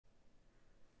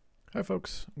Hi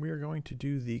folks, we are going to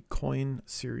do the coin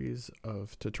series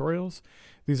of tutorials.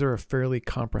 These are a fairly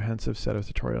comprehensive set of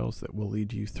tutorials that will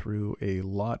lead you through a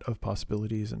lot of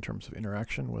possibilities in terms of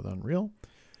interaction with Unreal.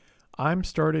 I'm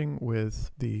starting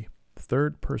with the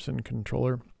third-person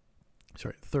template.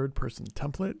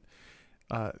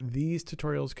 These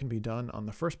tutorials can be done on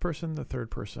the first person, the third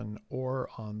person, or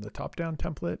on the top-down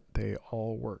template. They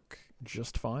all work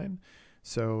just fine.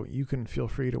 So you can feel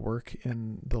free to work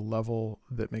in the level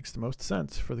that makes the most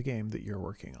sense for the game that you're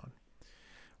working on.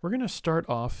 We're going to start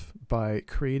off by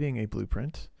creating a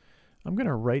blueprint. I'm going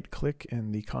to right-click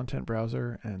in the content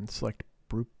browser and select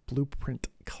Blueprint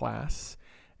Class,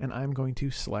 and I'm going to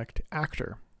select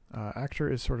Actor. Actor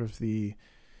is sort of the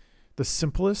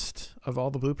simplest of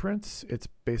all the blueprints. It's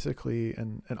basically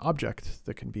an object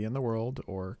that can be in the world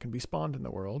or can be spawned in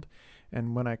the world.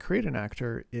 And when I create an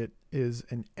actor, it is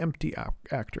an empty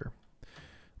actor.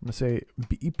 I'm going to say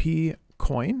BP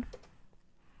coin,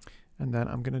 and then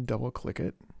I'm going to double click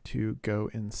it to go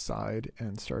inside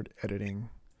and start editing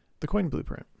the coin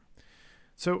blueprint.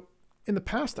 So in the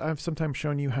past, I've sometimes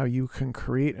shown you how you can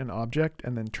create an object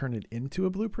and then turn it into a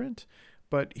blueprint.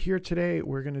 But here today,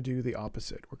 we're going to do the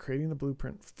opposite. We're creating the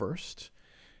blueprint first,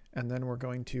 and then we're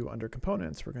going to, under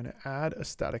components, we're going to add a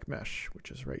static mesh,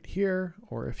 which is right here,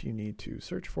 or if you need to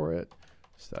search for it,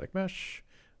 static mesh,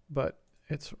 but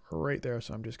it's right there,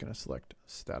 so I'm just going to select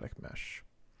static mesh.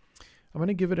 I'm going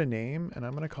to give it a name, and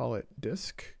I'm going to call it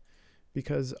disk,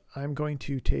 because I'm going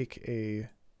to take a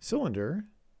cylinder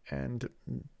and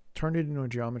turn it into a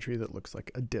geometry that looks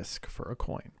like a disk for a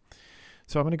coin.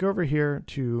 So I'm going to go over here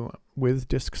to, with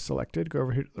disk selected, go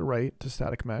over here to the right to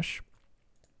static mesh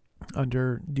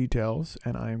under details,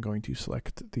 and I am going to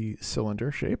select the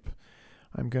cylinder shape.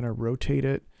 I'm going to rotate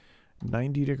it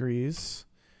 90 degrees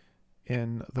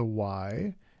in the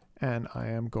Y, and I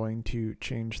am going to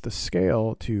change the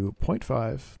scale to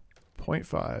 0.5,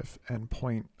 0.5, and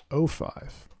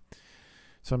 0.05.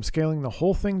 So I'm scaling the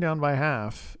whole thing down by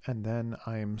half, and then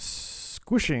I'm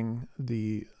squishing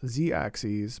the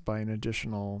z-axes by an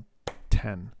additional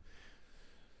 10.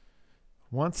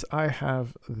 Once I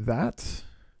have that,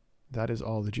 that is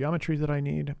all the geometry that I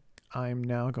need. I'm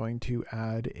now going to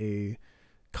add a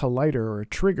collider or a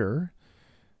trigger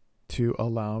to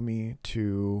allow me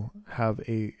to have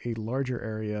a larger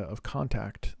area of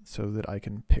contact so that I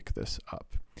can pick this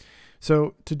up.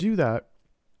 So to do that,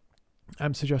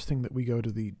 I'm suggesting that we go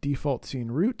to the default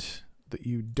scene root, that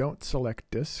you don't select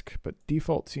disk, but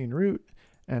default scene root,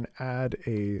 and add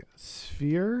a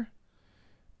sphere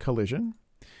collision.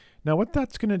 Now what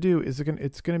that's going to do is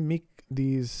it's going to make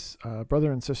these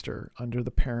brother and sister under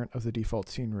the parent of the default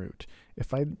scene root.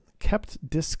 If I kept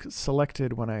disk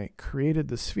selected when I created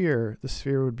the sphere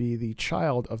would be the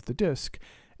child of the disk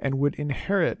and would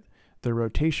inherit the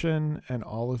rotation and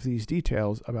all of these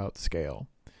details about scale.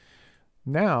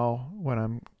 Now, when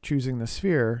I'm choosing the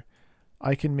sphere,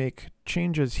 I can make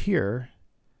changes here,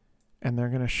 and they're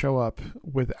going to show up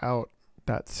without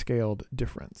that scaled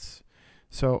difference.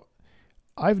 So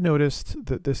I've noticed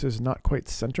that this is not quite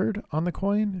centered on the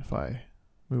coin. If I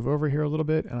move over here a little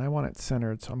bit, and I want it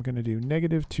centered, so I'm going to do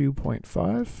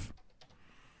 -2.5,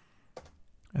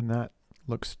 and that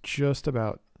looks just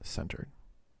about centered.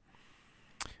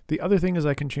 The other thing is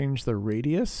I can change the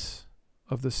radius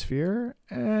of the sphere,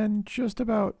 and just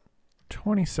about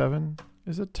 27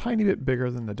 is a tiny bit bigger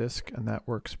than the disk, and that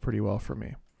works pretty well for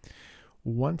me.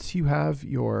 Once you have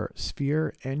your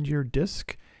sphere and your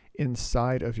disk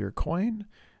inside of your coin,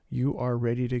 you are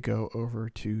ready to go over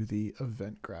to the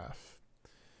event graph.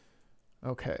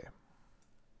 Okay,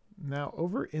 now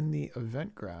over in the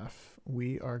event graph,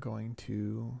 we are going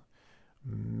to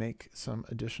make some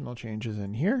additional changes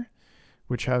in here,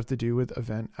 which have to do with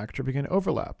event actor begin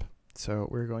overlap. So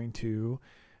we're going to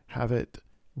have it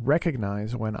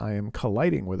recognize when I am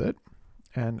colliding with it,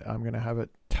 and I'm going to have it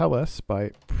tell us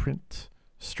by print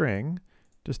string,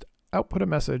 just output a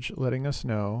message letting us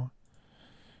know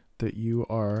that you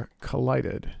are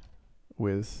collided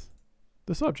with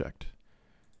this object.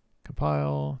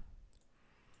 Compile,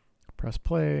 press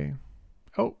play.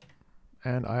 Oh,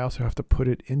 and I also have to put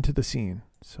it into the scene.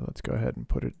 So let's go ahead and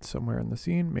put it somewhere in the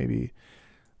scene, maybe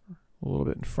a little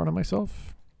bit in front of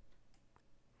myself,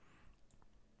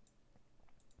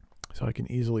 so I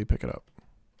can easily pick it up.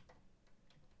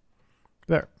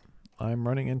 There, I'm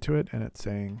running into it and it's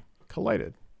saying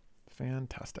collided.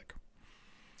 Fantastic.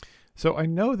 So I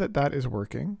know that that is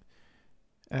working.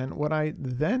 And what I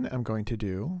then am going to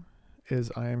do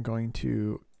is I am going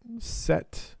to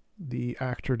set the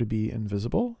actor to be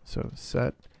invisible. So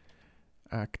set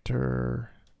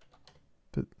actor,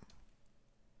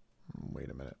 wait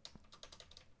a minute.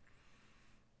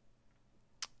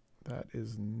 That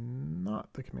is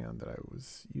not the command that I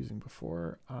was using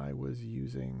before. I was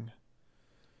using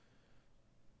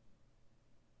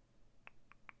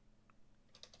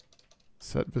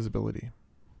set visibility.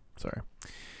 Sorry.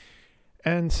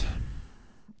 And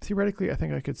theoretically, I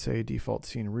think I could say default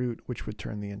scene root, which would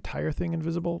turn the entire thing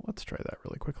invisible. Let's try that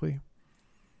really quickly.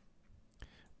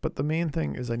 But the main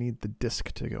thing is I need the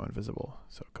disk to go invisible.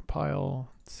 So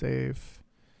compile, save.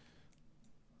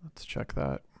 Let's check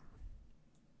that.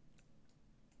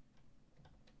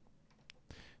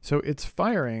 So it's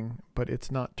firing, but it's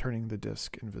not turning the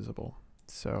disk invisible.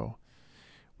 So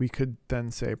we could then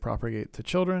say propagate to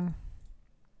children.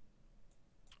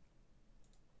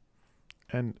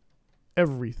 And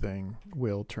everything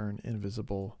will turn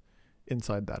invisible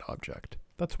inside that object.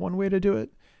 That's one way to do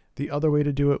it. The other way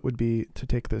to do it would be to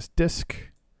take this disk,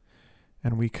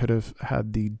 and we could have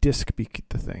had the disk be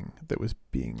the thing that was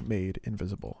being made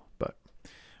invisible. But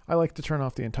I like to turn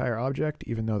off the entire object,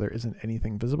 even though there isn't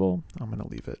anything visible. I'm going to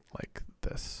leave it like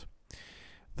this.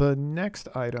 The next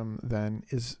item then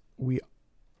is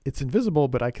it's invisible,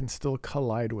 but I can still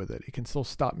collide with it. It can still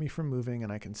stop me from moving,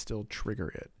 and I can still trigger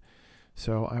it.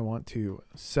 So I want to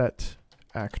set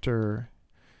actor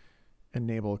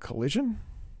enable collision.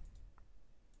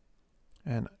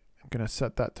 And I'm going to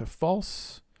set that to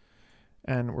false.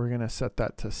 And we're going to set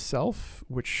that to self,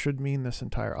 which should mean this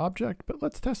entire object, but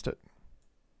let's test it.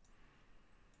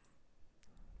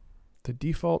 The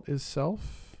default is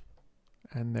self,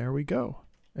 and there we go.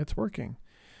 It's working.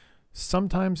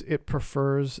 Sometimes it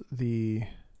prefers the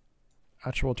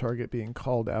actual target being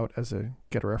called out as a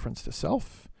get a reference to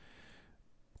self.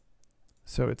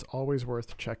 So it's always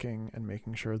worth checking and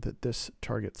making sure that this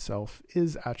target self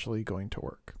is actually going to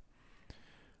work.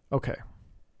 Okay,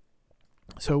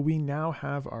 so we now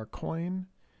have our coin,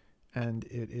 and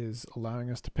it is allowing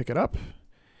us to pick it up.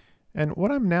 And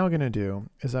what I'm now going to do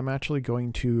is I'm actually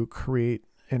going to create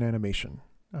an animation.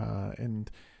 And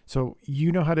so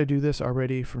you know how to do this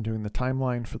already from doing the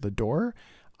timeline for the door.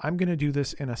 I'm going to do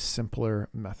this in a simpler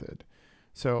method.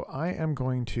 So I am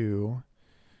going to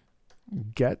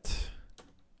get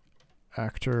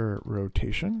actor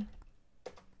rotation.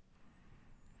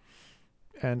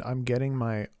 And I'm getting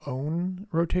my own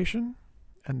rotation.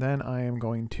 And then I am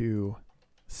going to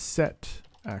set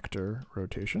actor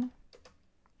rotation.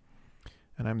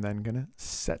 And I'm then going to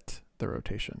set the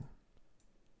rotation.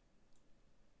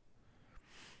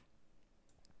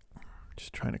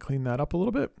 Just trying to clean that up a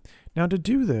little bit. Now to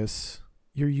do this,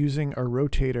 you're using a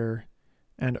rotator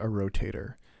and a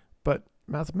rotator. But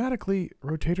mathematically,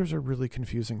 rotators are really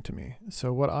confusing to me.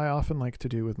 So what I often like to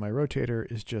do with my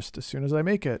rotator is just as soon as I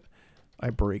make it, I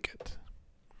break it.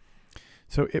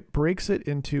 So it breaks it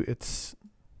into its,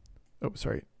 oh,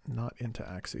 sorry, not into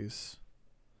axes.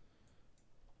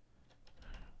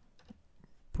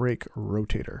 Break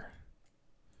rotator.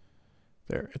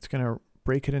 There, it's going to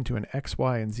break it into an X,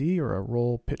 Y, and Z, or a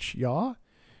roll, pitch, yaw.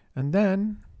 And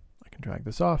then I can drag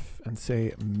this off and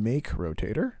say make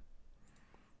rotator.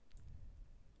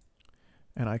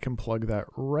 And I can plug that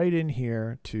right in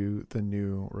here to the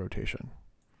new rotation.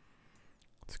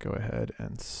 Let's go ahead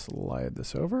and slide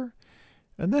this over.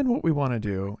 And then what we want to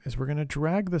do is we're going to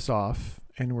drag this off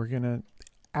and we're going to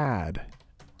add.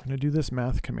 We're going to do this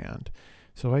math command.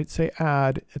 So I'd say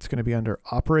add, it's going to be under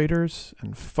operators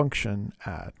and function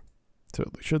add. So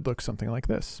it should look something like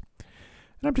this.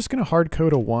 And I'm just going to hard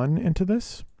code a 1 into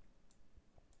this.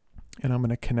 And I'm going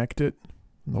to connect it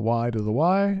from the Y to the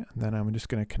Y. And then I'm just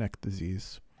going to connect the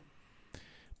Z's.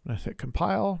 I'm going to hit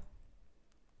compile.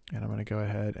 And I'm going to go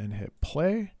ahead and hit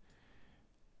play.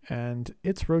 And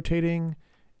it's rotating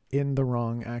in the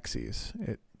wrong axes.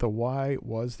 The Y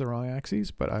was the wrong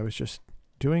axes, but I was just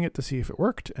doing it to see if it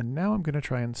worked. And now I'm going to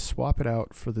try and swap it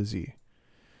out for the Z.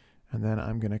 And then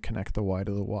I'm going to connect the Y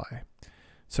to the Y.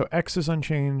 So X is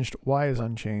unchanged, Y is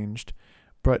unchanged,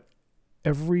 but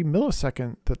every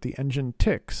millisecond that the engine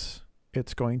ticks,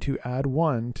 it's going to add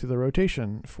 1 to the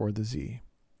rotation for the Z.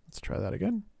 Let's try that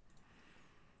again.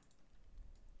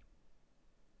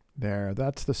 There,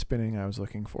 that's the spinning I was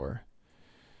looking for.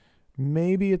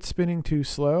 Maybe it's spinning too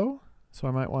slow, so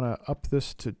I might want to up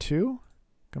this to 2,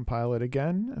 compile it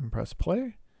again, and press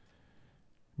play.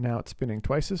 Now it's spinning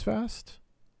twice as fast,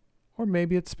 or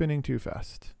maybe it's spinning too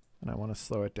fast, and I want to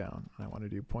slow it down, and I want to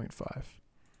do 0.5.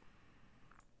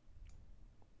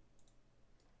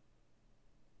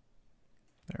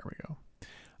 There we go.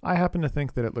 I happen to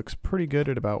think that it looks pretty good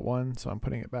at about 1, so I'm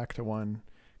putting it back to 1,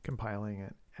 compiling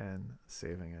it, and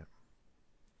saving it.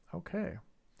 Okay,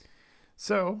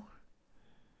 so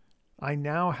I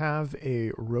now have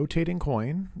a rotating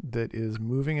coin that is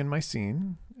moving in my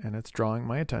scene, and it's drawing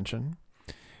my attention.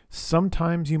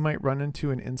 Sometimes you might run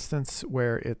into an instance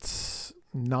where it's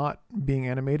not being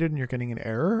animated and you're getting an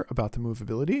error about the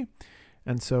movability.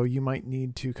 And so you might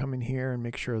need to come in here and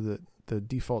make sure that the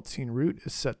default scene root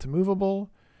is set to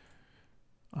movable,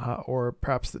 or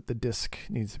perhaps that the disk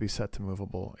needs to be set to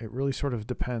movable. It really sort of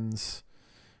depends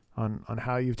on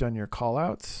how you've done your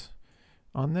callouts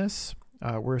on this.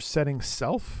 We're setting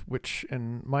self, which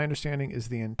in my understanding is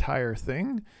the entire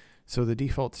thing. So the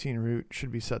default scene root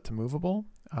should be set to movable.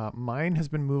 Mine has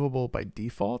been movable by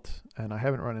default, and I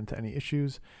haven't run into any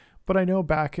issues. But I know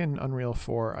back in Unreal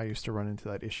 4, I used to run into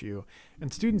that issue,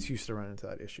 and students used to run into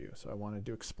that issue. So I wanted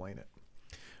to explain it.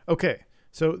 Okay,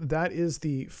 so that is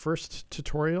the first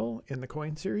tutorial in the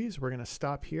coin series. We're going to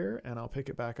stop here, and I'll pick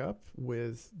it back up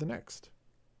with the next.